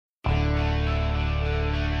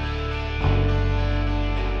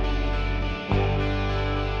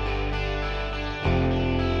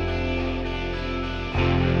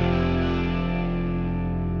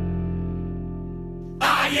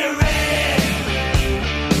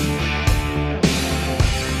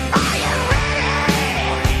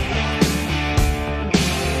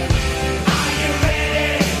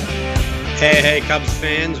Hey, Cubs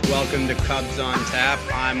fans. Welcome to Cubs on Tap.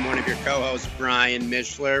 I'm one of your co-hosts, Brian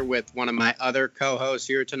Mishler, with one of my other co-hosts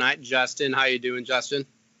here tonight, Justin. How you doing, Justin?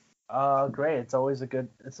 Great. It's always a good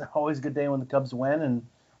day when the Cubs win and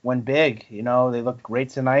win big. You know, they look great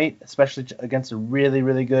tonight, especially against a really,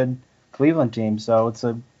 really good Cleveland team. So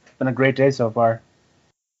been a great day so far.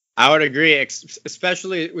 I would agree.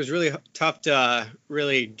 Especially, it was really tough to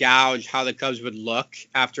really gauge how the Cubs would look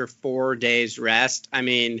after 4 days rest. I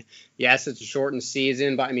mean, yes, it's a shortened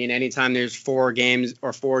season, but I mean, anytime there's 4 games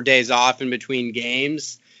or 4 days off in between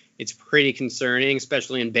games, it's pretty concerning,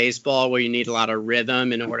 especially in baseball where you need a lot of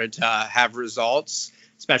rhythm in order to have results,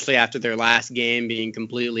 especially after their last game being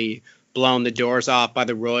completely blown the doors off by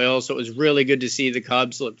the Royals. So it was really good to see the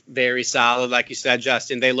Cubs look very solid. Like you said,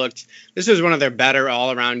 Justin, this was one of their better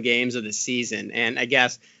all-around games of the season. And I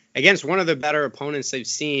guess against one of the better opponents they've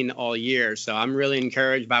seen all year. So I'm really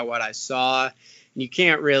encouraged by what I saw. You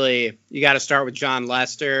got to start with Jon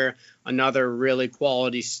Lester, another really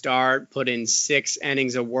quality start, put in 6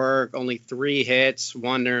 innings of work, only 3 hits,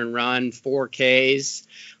 1 earned run, 4 Ks.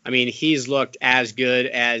 I mean, he's looked as good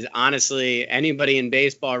as, honestly, anybody in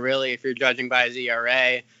baseball, really, if you're judging by his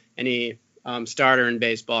ERA, any starter in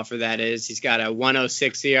baseball for that is. He's got a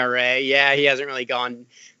 106 ERA. Yeah, he hasn't really gone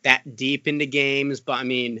that deep into games, but, I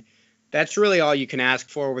mean, that's really all you can ask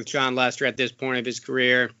for with Jon Lester at this point of his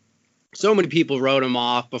career. So many people wrote him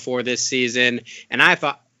off before this season, and I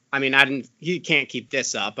thought, he can't keep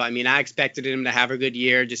this up. I mean, I expected him to have a good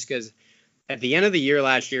year just because at the end of the year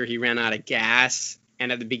last year, he ran out of gas.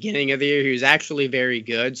 And at the beginning of the year, he was actually very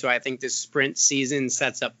good. So I think this sprint season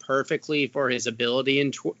sets up perfectly for his ability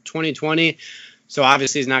in 2020. So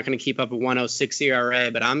obviously he's not going to keep up a 106 ERA,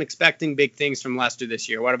 but I'm expecting big things from Lester this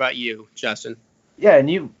year. What about you, Justin? Yeah,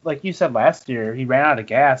 and like you said last year, he ran out of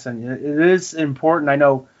gas, and it is important. I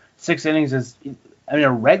know 6 innings is, a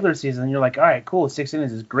regular season, you're like, all right, cool, 6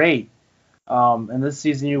 innings is great. And this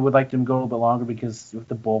season you would like them to go a little bit longer because with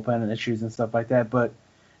the bullpen and issues and stuff like that. But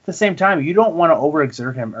at the same time, you don't want to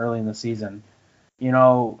overexert him early in the season,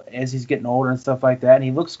 as he's getting older and stuff like that. And he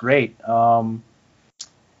looks great.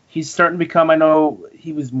 He's starting to become, I know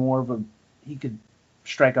he was he could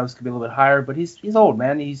strikeouts could be a little bit higher, but he's old,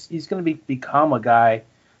 man. He's going to become a guy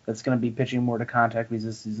that's going to be pitching more to contact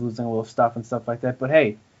because he's losing a little stuff and stuff like that. But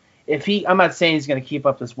hey, I'm not saying he's going to keep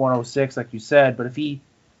up this 106 like you said, but if he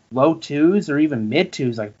low 2s or even mid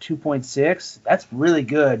 2s like 2.6, that's really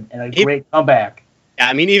good and a great comeback. Yeah,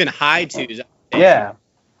 I mean, even high 2s. Yeah.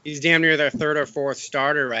 He's damn near their 3rd or 4th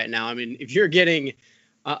starter right now. I mean, if you're getting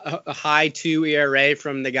a high 2 ERA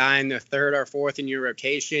from the guy in the 3rd or 4th in your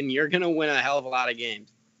rotation, you're going to win a hell of a lot of games.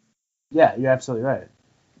 Yeah, you're absolutely right.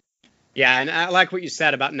 Yeah, and I like what you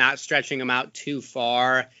said about not stretching him out too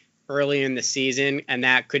far early in the season, and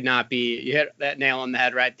that could not be, you hit that nail on the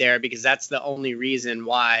head right there, because that's the only reason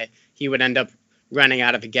why he would end up running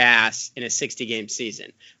out of gas in a 60-game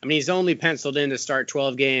season. I mean, he's only penciled in to start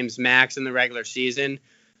 12 games max in the regular season,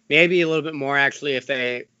 maybe a little bit more actually if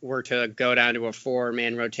they were to go down to a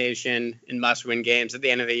 4-man rotation in must-win games at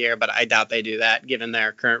the end of the year, but I doubt they do that given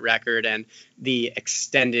their current record and the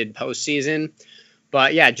extended postseason.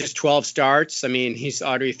 But yeah, just 12 starts. I mean, he's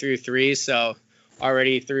already through 3, so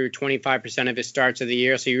already through 25% of his starts of the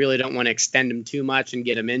year, so you really don't want to extend him too much and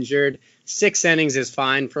get him injured. 6 innings is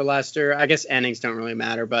fine for Lester. I guess innings don't really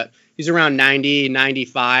matter, but he's around 90,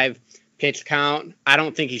 95 pitch count. I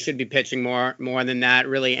don't think he should be pitching more than that,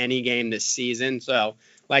 really, any game this season. So,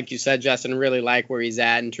 like you said, Justin, really like where he's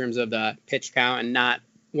at in terms of the pitch count and not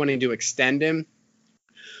wanting to extend him.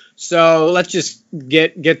 So let's just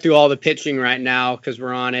get through all the pitching right now because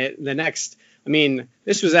we're on it.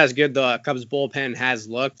 This was as good the Cubs bullpen has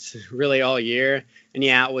looked really all year. And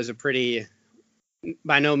yeah, it was a pretty,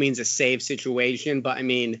 by no means a safe situation, but I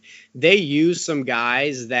mean, they used some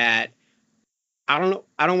guys that I don't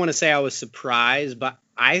want to say I was surprised, but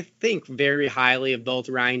I think very highly of both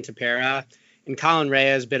Ryan Tepera and Colin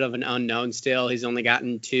Reyes, a bit of an unknown still. He's only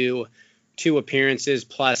gotten two appearances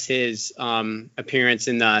plus his appearance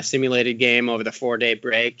in the simulated game over the 4-day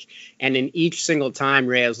break. And in each single time,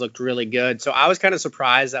 Reyes looked really good. So I was kind of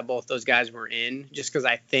surprised that both those guys were in just because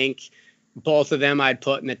I think both of them I'd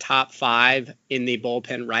put in the top 5 in the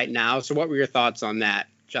bullpen right now. So what were your thoughts on that,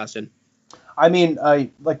 Justin? I mean,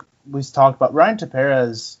 like we talked about, Ryan Tepera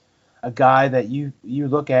is a guy that you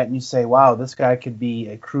look at and you say, wow, this guy could be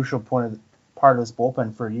a crucial part of this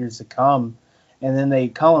bullpen for years to come. And then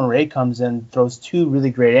Colin Ray comes in, throws 2 really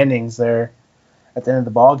great innings there at the end of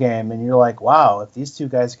the ball game, and you're like, wow, if these 2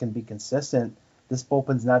 guys can be consistent, this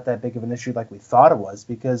bullpen's not that big of an issue like we thought it was.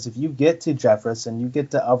 Because if you get to Jeffress and you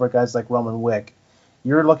get to other guys like Roman Wick,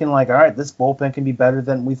 you're looking like, all right, this bullpen can be better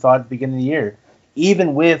than we thought at the beginning of the year.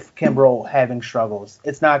 Even with Kimbrel having struggles,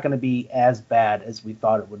 it's not going to be as bad as we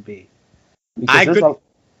thought it would be. Because there's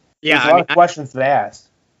a lot of questions to ask.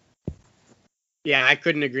 Yeah, I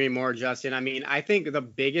couldn't agree more, Justin. I mean, I think the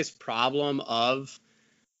biggest problem of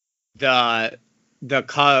the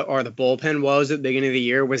cut or the bullpen woes at the beginning of the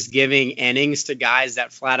year was giving innings to guys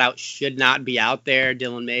that flat out should not be out there.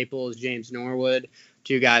 Dylan Maples, James Norwood,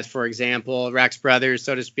 two guys, for example, Rex brothers,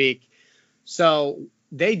 so to speak. So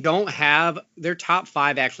they don't have their top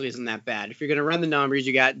five actually isn't that bad. If you're going to run the numbers,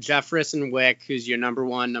 you got Jeffress and Wick, who's your number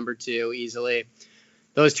one, number two, easily.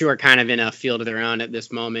 Those two are kind of in a field of their own at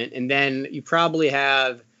this moment. And then you probably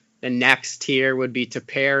have the next tier would be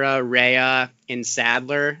Tepera, Rea, and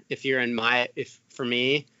Sadler for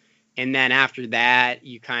me. And then after that,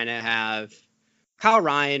 you kind of have Kyle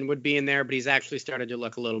Ryan would be in there, but he's actually started to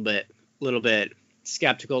look a little bit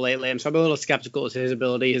skeptical lately. So I'm a little skeptical of his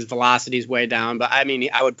ability. His velocity is way down, but I mean,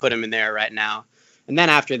 I would put him in there right now. And then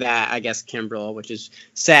after that, I guess Kimbrel, which is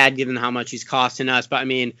sad given how much he's costing us. But I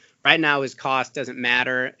mean, right now his cost doesn't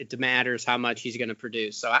matter. It matters how much he's going to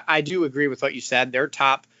produce. So I do agree with what you said. Their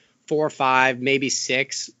top 4 or 5, maybe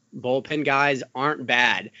 6 bullpen guys aren't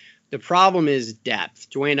bad. The problem is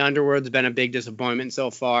depth. Dwayne Underwood's been a big disappointment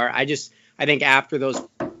so far. I think after those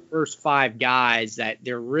first 5 guys that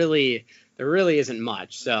there really isn't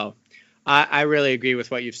much. So I really agree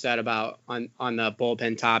with what you've said about on the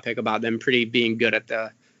bullpen topic about them being good at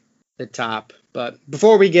the top. But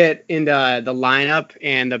before we get into the lineup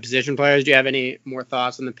and the position players, do you have any more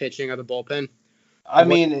thoughts on the pitching of the bullpen? I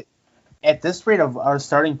mean, at this rate of our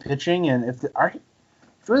starting pitching, and if you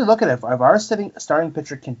really look at it, if our starting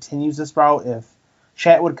pitcher continues this route, if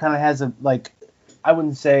Chatwood kind of has I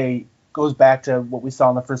wouldn't say goes back to what we saw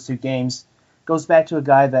in the first 2 games, goes back to a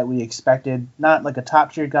guy that we expected, not like a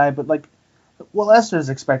top tier guy, but like what Lester is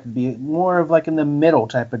expected to be, more of like in the middle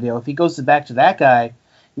type of deal. If he goes back to that guy,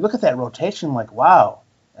 you look at that rotation like, wow,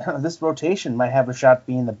 this rotation might have a shot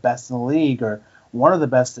being the best in the league or one of the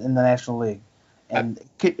best in the National League. And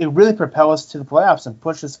it really propel us to the playoffs and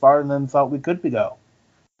push us farther than thought we could go.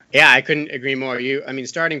 Yeah, I couldn't agree more.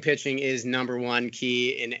 Starting pitching is number one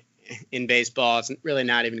key in baseball. It's really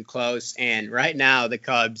not even close. And right now, the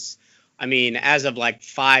Cubs, as of like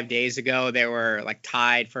 5 days ago, they were like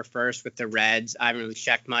tied for first with the Reds. I haven't really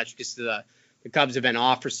checked much because the Cubs have been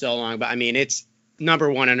off for so long. But it's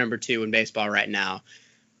number 1 and number 2 in baseball right now.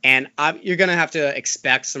 And you're going to have to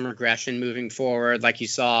expect some regression moving forward, like you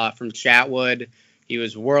saw from Chatwood. He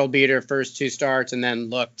was world beater first 2 starts and then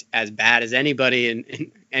looked as bad as anybody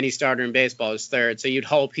in any starter in baseball his third. So you'd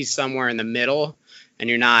hope he's somewhere in the middle, and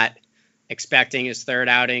you're not expecting his third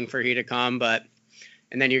outing for he to come.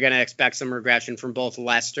 And then you're going to expect some regression from both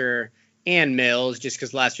Lester and Mills, just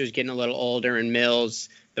because Lester's getting a little older, and Mills,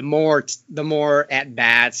 the more at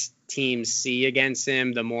bats teams see against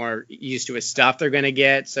him, the more used to his stuff they're going to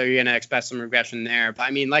get. So you're going to expect some regression there.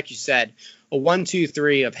 But like you said, a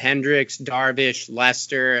 1-2-3 of Hendricks, Darvish,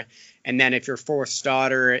 Lester, and then if your fourth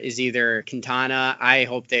starter is either Quintana, I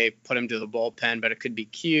hope they put him to the bullpen, but it could be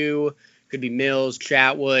Q, could be Mills,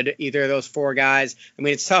 Chatwood, either of those 4 guys.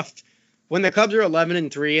 It's tough. When the Cubs are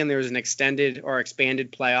 11-3 and there's an extended or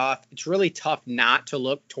expanded playoff, it's really tough not to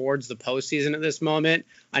look towards the postseason at this moment.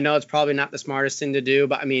 I know it's probably not the smartest thing to do,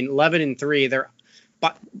 but 11-3, they're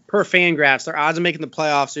per Fangraphs, their odds of making the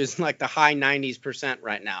playoffs is like the high 90%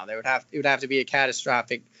 right now. It would have to be a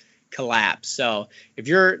catastrophic collapse. So if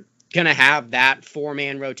you're gonna have that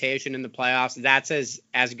 4-man rotation in the playoffs, that's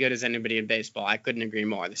as good as anybody in baseball. I couldn't agree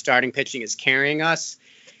more. The starting pitching is carrying us.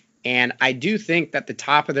 And I do think that the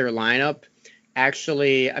top of their lineup,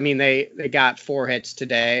 actually, they got 4 hits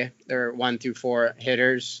today. They're 1 through 4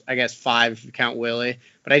 hitters. I guess 5 if you count Willie.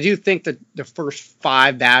 But I do think that the first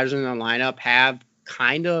 5 batters in the lineup have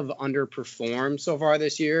kind of underperformed so far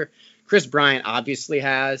this year. Chris Bryant obviously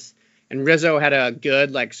has. And Rizzo had a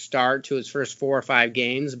good start to his first 4 or 5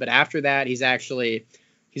 games. But after that, he's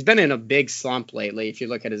been in a big slump lately if you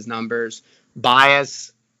look at his numbers.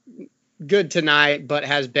 Baez, good tonight, but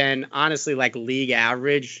has been honestly league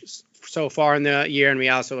average so far in the year, and we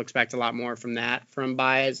also expect a lot more from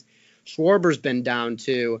Baez. Schwarber's been down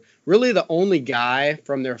too. Really the only guy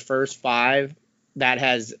from their first 5 that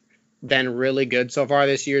has been really good so far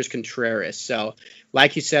this year is Contreras. So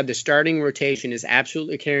like you said, the starting rotation is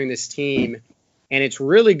absolutely carrying this team, and it's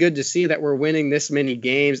really good to see that we're winning this many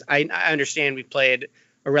games. I understand we played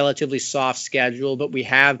a relatively soft schedule, but we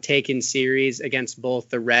have taken series against both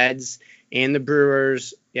the Reds and the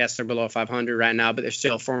Brewers. Yes, they're below 500 right now, but they're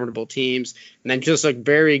still formidable teams. And then just look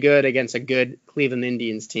very good against a good Cleveland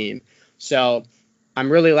Indians team. So,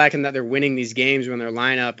 I'm really liking that they're winning these games when their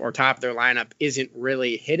lineup or top of their lineup isn't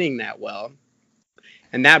really hitting that well.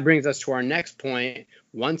 And that brings us to our next point.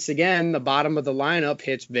 Once again, the bottom of the lineup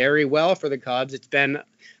hits very well for the Cubs. It's been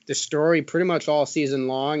the story pretty much all season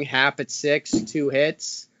long. Happ at 6, 2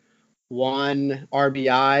 hits, 1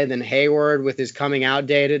 RBI. Then Hayward with his coming out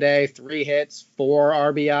day today, 3 hits, 4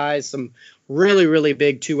 RBIs. Some really, really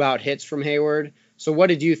big 2-out hits from Hayward. So what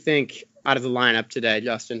did you think out of the lineup today,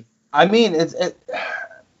 Justin? I mean,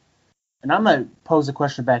 and I'm going to pose a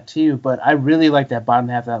question back to you, but I really like that bottom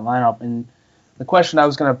half of that lineup. And the question I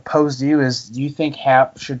was going to pose to you is, do you think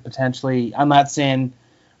Happ should potentially – I'm not saying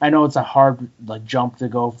 – I know it's a hard jump to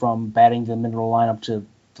go from batting to the middle lineup to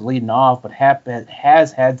leading off, but Happ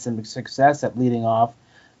has had some success at leading off.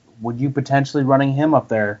 Would you potentially running him up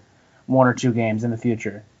there 1 or 2 games in the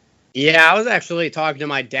future? Yeah, I was actually talking to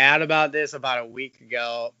my dad about this about a week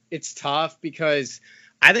ago. It's tough because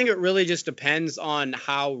I think it really just depends on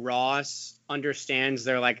how Ross understands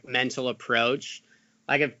their mental approach.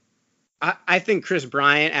 If I think Chris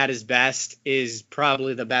Bryant at his best is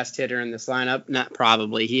probably the best hitter in this lineup. Not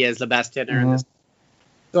probably. He is the best hitter in this.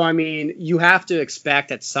 So, I mean, you have to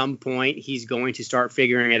expect at some point he's going to start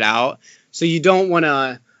figuring it out. So you don't want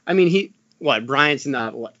to – I mean, Bryant's in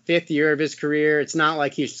the 5th year of his career. It's not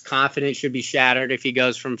like he's confident should be shattered if he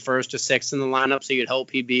goes from 1st to 6th in the lineup. So you'd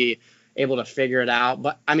hope he'd be able to figure it out.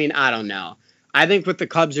 But, I mean, I don't know. I think what the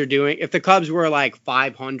Cubs are doing – if the Cubs were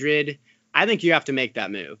 500 – I think you have to make that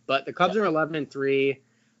move. But the Cubs are 11-3.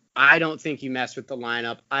 I don't think you mess with the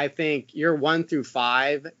lineup. I think your 1 through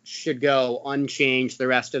 5 should go unchanged the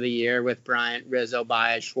rest of the year with Bryant, Rizzo,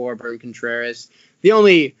 Baez, Schwarber, and Contreras. The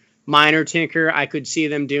only minor tinker I could see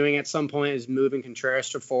them doing at some point is moving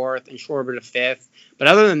Contreras to 4th and Schwarber to 5th. But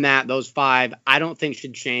other than that, those 5 I don't think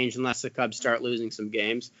should change unless the Cubs start losing some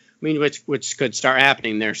games. I mean, which could start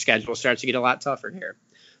happening. Their schedule starts to get a lot tougher here.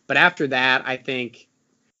 But after that, I think...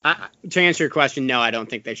 to answer your question, no, I don't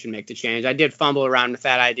think they should make the change. I did fumble around with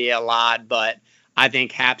that idea a lot, but I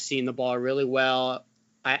think Happ's seen the ball really well.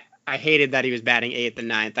 I hated that he was batting 8th and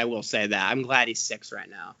 9th. I will say that. I'm glad he's 6th right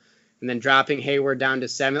now. And then dropping Hayward down to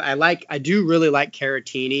 7th. I do really like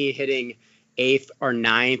Caratini hitting 8th or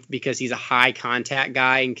 9th because he's a high contact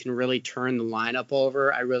guy and can really turn the lineup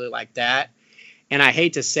over. I really like that. And I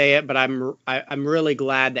hate to say it, but I'm really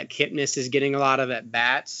glad that Kipnis is getting a lot of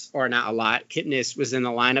at-bats, or not a lot. Kipnis was in the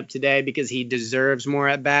lineup today because he deserves more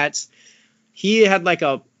at-bats. He had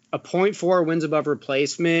a 0.4 wins above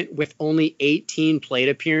replacement with only 18 plate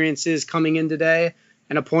appearances coming in today,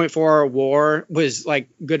 and a 0.4 WAR was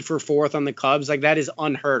good for 4th on the Cubs. That is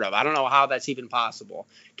unheard of. I don't know how that's even possible,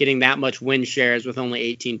 getting that much win shares with only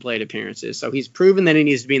 18 plate appearances. So he's proven that he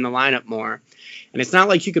needs to be in the lineup more. And it's not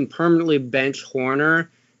like you can permanently bench Hoerner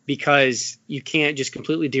because you can't just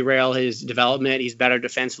completely derail his development. He's better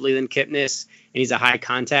defensively than Kipnis, and he's a high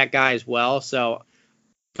contact guy as well. So,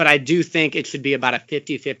 but I do think it should be about a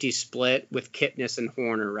 50-50 split with Kipnis and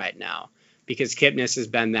Hoerner right now because Kipnis has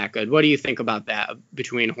been that good. What do you think about that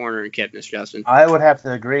between Hoerner and Kipnis, Justin? I would have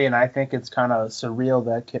to agree, and I think it's kind of surreal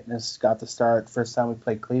that Kipnis got the start first time we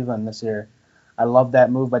played Cleveland this year. I love that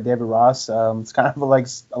move by David Ross. It's kind of like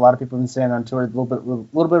a lot of people have been saying on Twitter, a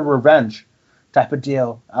little bit of revenge type of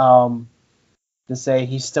deal. To say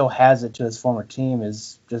he still has it to his former team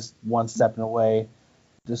is just one step away,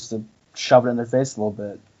 just to shove it in their face a little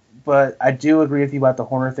bit. But I do agree with you about the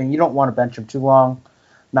Hoerner thing. You don't want to bench him too long,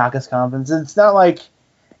 knock his confidence. It's not like,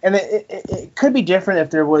 and it could be different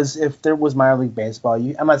if there was minor league baseball.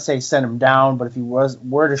 I'm not saying send him down, but if he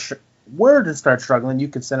were to start struggling, you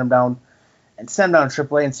could send him down. And send him down to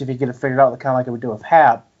AAA and see if he can get it figured out, kind of like it would do with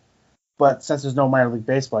Happ. But since there's no minor league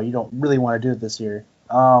baseball, you don't really want to do it this year.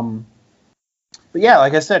 But yeah,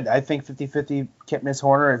 like I said, I think 50-50 Kipnis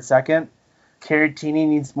Hoerner at 2nd. Caratini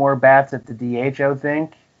needs more bats at the DH, I would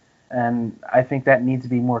think. And I think that needs to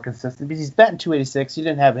be more consistent because he's batting 286. He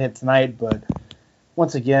didn't have a hit tonight, but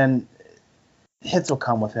once again, hits will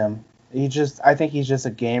come with him. I think he's just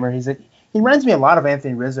a gamer. He reminds me a lot of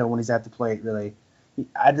Anthony Rizzo when he's at the plate, really.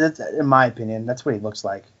 In my opinion, that's what he looks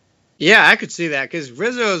like. Yeah, I could see that because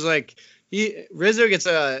Rizzo gets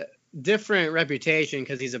a different reputation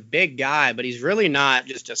because he's a big guy, but he's really not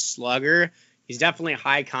just a slugger. He's definitely a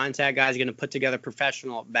high contact guy. He's going to put together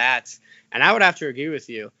professional bats. And I would have to agree with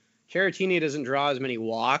you. Caratini doesn't draw as many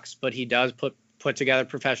walks, but he does put together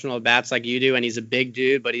professional bats like you do, and he's a big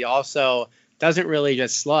dude, but he also doesn't really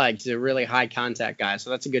just slug. He's a really high contact guy, so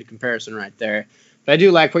that's a good comparison right there. But I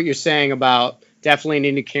do like what you're saying about definitely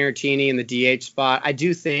needing Caratini in the DH spot. I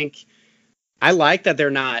do think I like that they're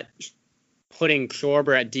not putting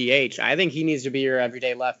Schwarber at DH. I think he needs to be your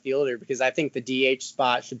everyday left fielder because I think the DH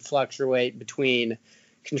spot should fluctuate between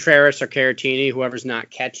Contreras or Caratini, whoever's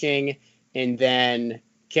not catching, and then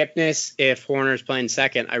Kipnis if Hoerner's playing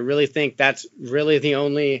second. I really think that's really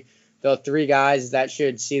the three guys that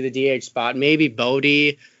should see the DH spot. Maybe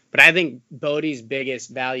Bodie, but I think Bodie's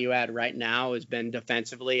biggest value add right now has been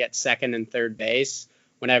defensively at second and third base.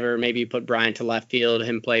 Whenever maybe you put Bryant to left field,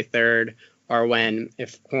 him play third, or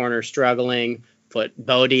if Hoerner's struggling, put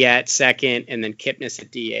Bodie at second and then Kipnis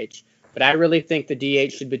at DH. But I really think the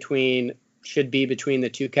DH should be between the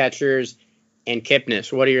two catchers and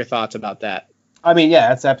Kipnis. What are your thoughts about that? I mean, yeah,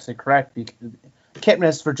 that's absolutely correct.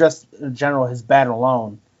 Kipnis, for just in general, his bat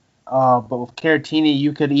alone. But with Caratini,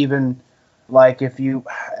 you could even, like,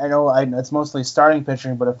 I know it's mostly starting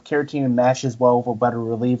pitching, but if Caratini matches well with a better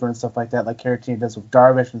reliever and stuff like that, like Caratini does with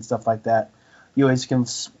Darvish and stuff like that, you always can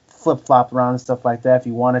flip-flop around and stuff like that if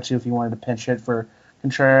you wanted to pinch hit for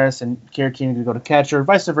Contreras and Caratini to go to catcher,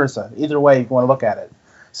 vice versa. Either way you want to look at it.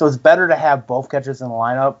 So it's better to have both catchers in the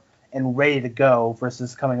lineup and ready to go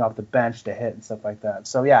versus coming off the bench to hit and stuff like that.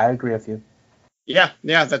 So, yeah, I agree with you. Yeah,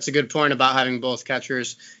 that's a good point about having both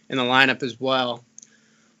catchers in the lineup as well.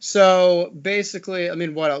 So, basically, I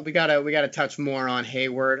mean, what else? We gotta touch more on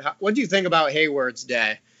Hayward. What do you think about Hayward's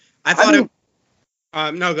day? No,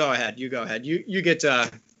 go ahead. You go ahead. You get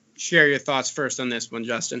to share your thoughts first on this one,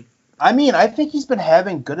 Justin. I mean, I think he's been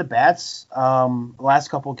having good at-bats the last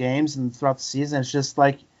couple games and throughout the season. It's just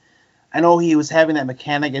like, I know he was having that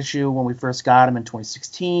mechanic issue when we first got him in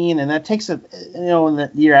 2016, and that takes in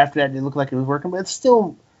the year after that, it looked like it was working, but it's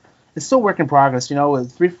still work in progress,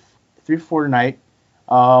 with 3-4 tonight.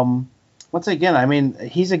 Once again, I mean,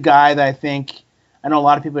 he's a guy that I know a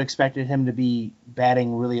lot of people expected him to be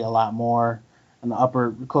batting really a lot more on the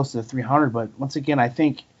upper, close to the 300, but once again, I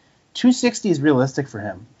think 260 is realistic for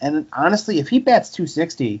him. And honestly, if he bats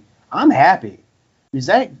 260, I'm happy. Because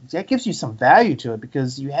that gives you some value to it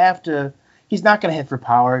because he's not going to hit for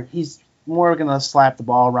power. He's more going to slap the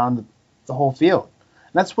ball around the whole field.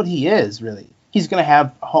 And that's what he is, really. He's going to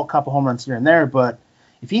have a whole couple home runs here and there, but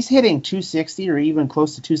if he's hitting 260 or even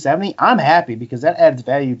close to 270, I'm happy because that adds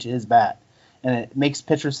value to his bat. And it makes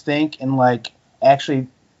pitchers think and, actually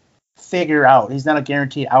figure out. He's not a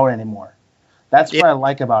guaranteed out anymore. That's what I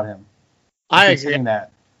like about him. I agree.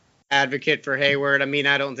 That. Advocate for Hayward. I mean,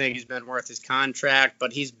 I don't think he's been worth his contract,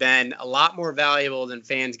 but he's been a lot more valuable than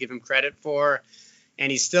fans give him credit for. And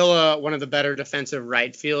he's still one of the better defensive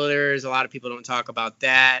right fielders. A lot of people don't talk about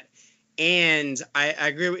that. And I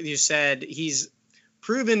agree with you said. He's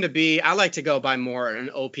proven to be, I like to go by more an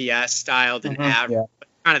OPS style than average. Yeah.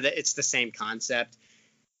 Kind of it's the same concept.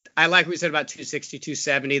 I like what you said about 260,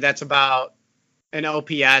 270. That's about an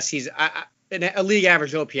OPS. A league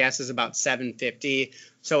average OPS is about 750.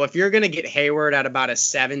 So if you're going to get Hayward at about a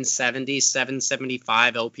 770,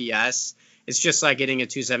 775 OPS, it's just like getting a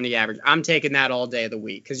 270 average. I'm taking that all day of the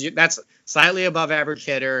week because that's slightly above average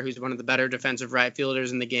hitter who's one of the better defensive right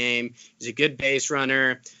fielders in the game. He's a good base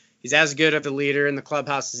runner. He's as good of a leader in the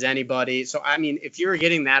clubhouse as anybody. So, I mean, if you're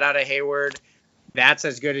getting that out of Hayward, that's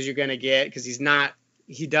as good as you're going to get because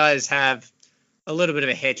he does have a little bit of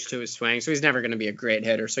a hitch to his swing, so he's never going to be a great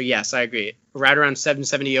hitter. So, yes, I agree. Right around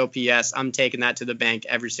 770 OPS, I'm taking that to the bank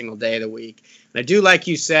every single day of the week. And I do like what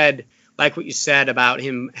you said about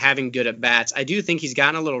him having good at-bats. I do think he's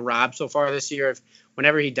gotten a little robbed so far this year.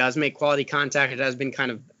 Whenever he does make quality contact, it has been kind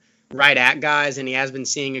of right at guys, and he has been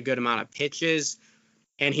seeing a good amount of pitches.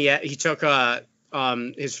 And he took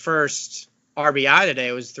his first RBI today.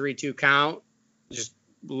 It was 3-2 count, just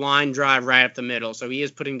line drive right up the middle. So he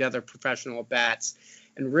is putting together professional bats.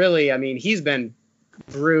 And really, I mean, he's been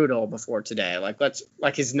brutal before today.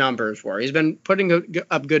 Like his numbers were. He's been putting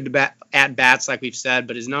up good at bats, like we've said,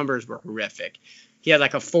 but his numbers were horrific. He had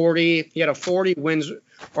a 40 wins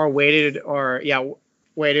or weighted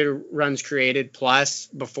runs created plus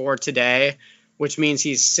before today, which means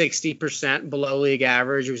he's 60% below league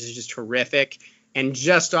average, which is just horrific. And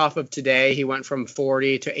just off of today, he went from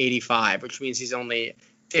 40 to 85, which means he's only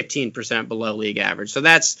 15% below league average. So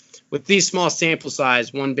that's, with these small sample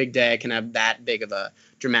size, one big day can have that big of a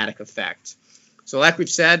dramatic effect. So like we've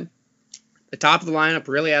said, the top of the lineup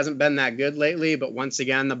really hasn't been that good lately, but once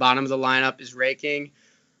again, the bottom of the lineup is raking.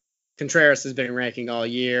 Contreras has been ranking all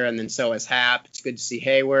year, and then so has Happ. It's good to see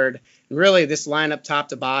Hayward. And really, this lineup, top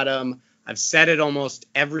to bottom, I've said it almost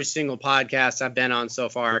every single podcast I've been on so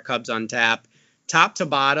far, Cubs on Tap. Top to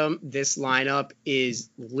bottom, this lineup is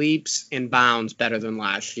leaps and bounds better than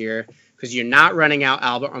last year. because you're not running out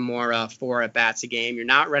Albert Almora 4 at-bats a game. You're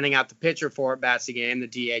not running out the pitcher 4 at-bats a game. The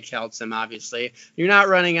DH helps him, obviously. You're not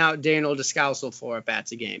running out Daniel Descalso 4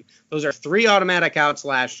 at-bats a game. Those are 3 automatic outs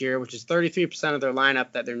last year, which is 33% of their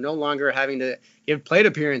lineup that they're no longer having to give plate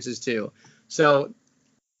appearances to. So,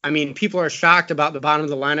 I mean, people are shocked about the bottom of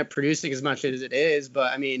the lineup producing as much as it is,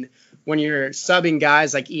 but, I mean, when you're subbing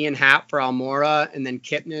guys like Ian Happ for Almora and then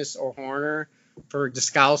Kipnis or Horner for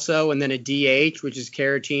Descalso and then a DH, which is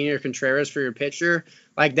Caratini or Contreras for your pitcher,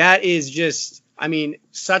 like that is just, I mean,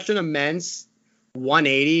 such an immense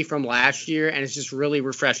 180 from last year, and it's just really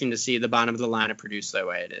refreshing to see the bottom of the lineup produce the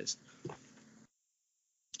way it is.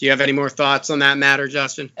 Do you have any more thoughts on that matter,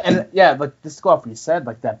 Justin? And yeah, like just to go off what you said,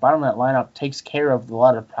 like that bottom of that lineup takes care of a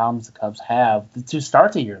lot of problems the Cubs have to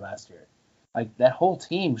start the year last year. Like that whole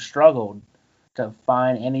team struggled to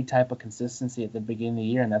find any type of consistency at the beginning of the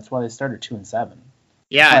year, and that's why they started 2-7.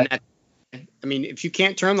 Yeah, and I mean, if you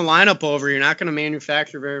can't turn the lineup over, you're not going to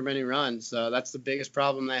manufacture very many runs. So that's the biggest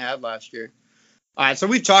problem they had last year. All right, so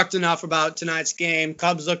we've talked enough about tonight's game.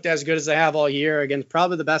 Cubs looked as good as they have all year against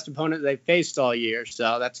probably the best opponent they've faced all year,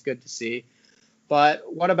 so that's good to see.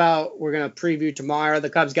 But what about, we're going to preview tomorrow. The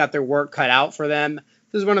Cubs got their work cut out for them.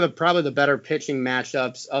 This is one of probably the better pitching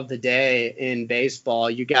matchups of the day in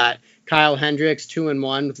baseball. You got Kyle Hendricks,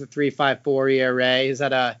 2-1 with a 3.54 ERA. He's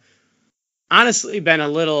had honestly been a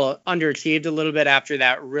little underachieved a little bit after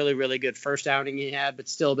that really, really good first outing he had, but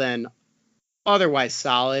still been otherwise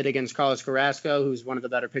solid against Carlos Carrasco, who's one of the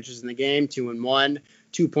better pitchers in the game, 2-1,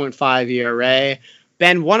 2.5 ERA.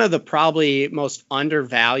 Been one of the probably most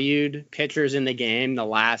undervalued pitchers in the game the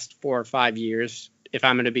last 4 or 5 years. If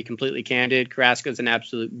I'm going to be completely candid, Carrasco's an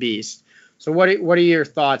absolute beast. So what are your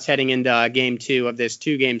thoughts heading into Game 2 of this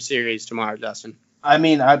 2-game series tomorrow, Justin? I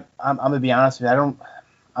mean, I'm going to be honest with you.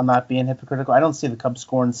 I'm not being hypocritical. I don't see the Cubs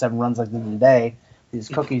scoring 7 runs like they did today. His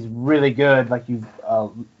Cookie's really good, like you've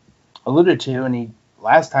alluded to, and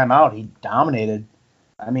last time out he dominated.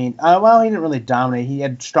 I mean, he didn't really dominate. He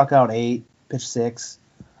had struck out 8, pitched 6.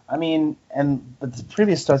 I mean, but the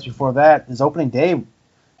previous starts before that, his opening day,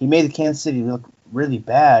 he made the Kansas City look really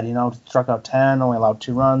bad. Struck out 10, only allowed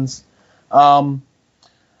 2 runs. I don't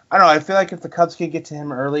know. I feel like if the Cubs can get to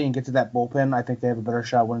him early and get to that bullpen, I think they have a better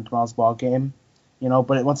shot winning tomorrow's ball game.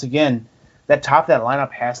 But once again, that top of that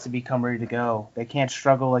lineup has to become ready to go. They can't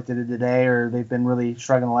struggle like they did today, or they've been really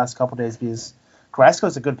struggling the last couple of days because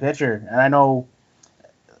Carrasco's a good pitcher. And I know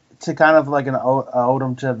to kind of like an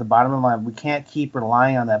ode to the bottom of the line, we can't keep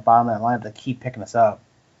relying on that bottom of that lineup to keep picking us up.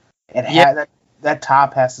 That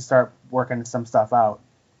top has to start working some stuff out.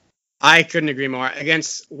 I couldn't agree more.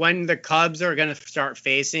 When the Cubs are going to start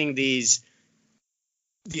facing these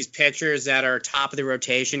pitchers that are top of the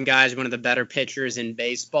rotation guys, one of the better pitchers in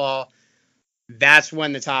baseball, that's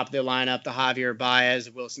when the top of the lineup, the Javier Baez,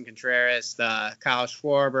 Wilson Contreras, the Kyle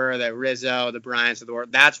Schwarber, the Rizzo, the Bryants of the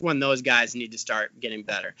world, that's when those guys need to start getting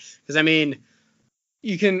better. Because,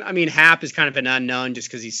 Happ is kind of an unknown just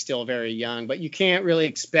because he's still very young, but you can't really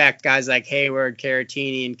expect guys like Hayward,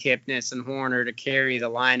 Caratini, and Kipnis and Horner to carry the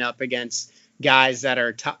lineup against guys that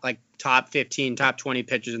are top 15, top 20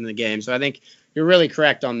 pitchers in the game. So I think you're really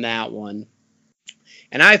correct on that one.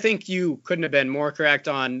 And I think you couldn't have been more correct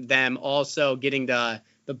on them also getting the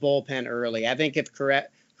bullpen early. I think if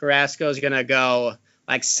Carrasco is going to go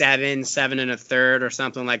like 7 1/3 or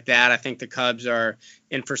something like that, I think the Cubs are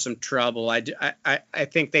in for some trouble. I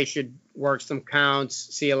think they should work some counts,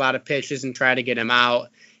 see a lot of pitches, and try to get him out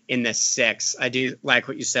in the 6th. I do like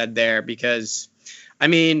what you said there because,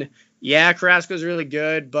 Carrasco's really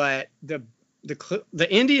good, but the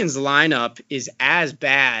Indians lineup is as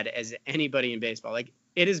bad as anybody in baseball. Like,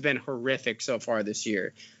 it has been horrific so far this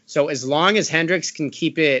year. So as long as Hendricks can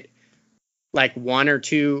keep it like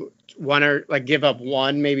give up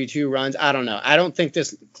 1, maybe 2 runs, I don't know. I don't think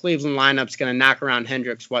this Cleveland lineup's going to knock around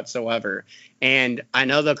Hendricks whatsoever. And I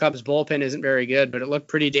know the Cubs bullpen isn't very good, but it looked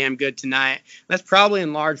pretty damn good tonight. That's probably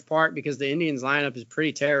in large part because the Indians lineup is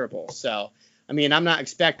pretty terrible. So, I'm not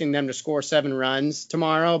expecting them to score 7 runs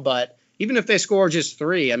tomorrow, but even if they score just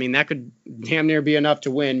 3, that could damn near be enough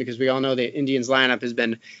to win because we all know the Indians lineup has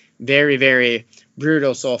been very, very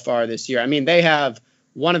brutal so far this year. They have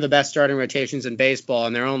one of the best starting rotations in baseball,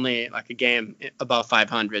 and they're only like a game above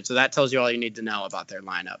 500. So that tells you all you need to know about their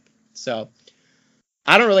lineup. So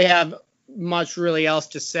I don't really have much really else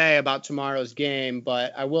to say about tomorrow's game,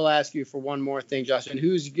 but I will ask you for one more thing, Justin.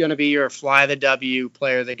 Who's going to be your fly the W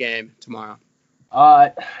player of the game tomorrow?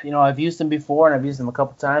 I've used him before, and I've used him a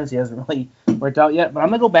couple times. He hasn't really worked out yet, but I'm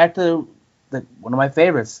going to go back to one of my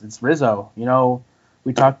favorites. It's Rizzo.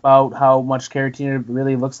 We talked about how much Caratini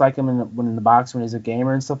really looks like him when in the box when he's a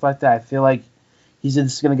gamer and stuff like that. I feel like he's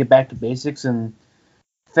just going to get back to basics and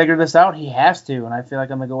figure this out. He has to, and I feel like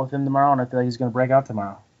I'm going to go with him tomorrow, and I feel like he's going to break out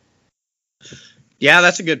tomorrow. Yeah,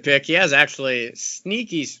 that's a good pick. He has actually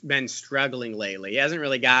been struggling lately. He hasn't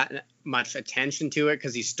really gotten much attention to it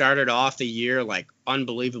because he started off the year like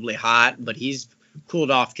unbelievably hot, but he's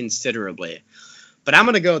cooled off considerably. But I'm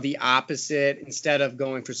going to go the opposite. Instead of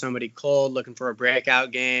going for somebody cold, looking for a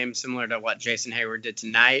breakout game, similar to what Jason Hayward did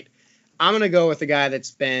tonight, I'm going to go with a guy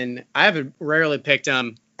I haven't rarely picked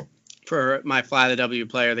him for my Fly the W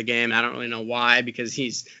player of the game. I don't really know why, because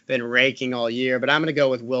he's been raking all year, but I'm going to go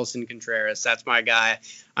with Wilson Contreras. That's my guy.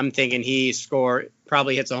 I'm thinking he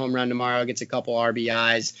probably hits a home run tomorrow, gets a couple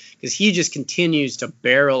RBIs, because he just continues to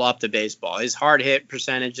barrel up the baseball. His hard hit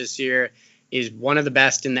percentage this year is one of the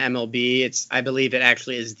best in the MLB. I believe it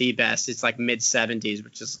actually is the best. It's like mid 70s,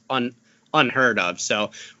 which is unheard of.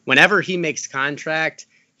 So whenever he makes contact,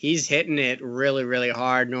 he's hitting it really, really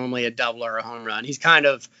hard, normally a double or a home run. He's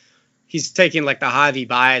taking like the Javi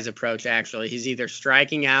Baez approach, actually. He's either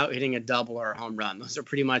striking out, hitting a double, or a home run. Those are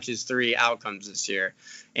pretty much his three outcomes this year.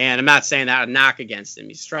 And I'm not saying that a knock against him.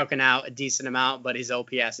 He's striking out a decent amount, but his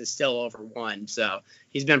OPS is still over 1. So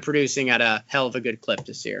he's been producing at a hell of a good clip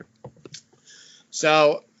this year.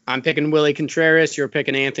 So I'm picking Willie Contreras. You're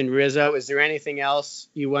picking Anthony Rizzo. Is there anything else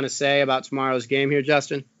you want to say about tomorrow's game here,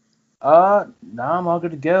 Justin? No, I'm all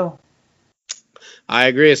good to go. I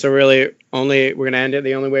agree. So really, we're going to end it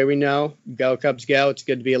the only way we know. Go Cubs, go. It's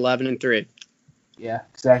good to be 11-3. Yeah,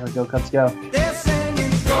 exactly. Go Cubs, go.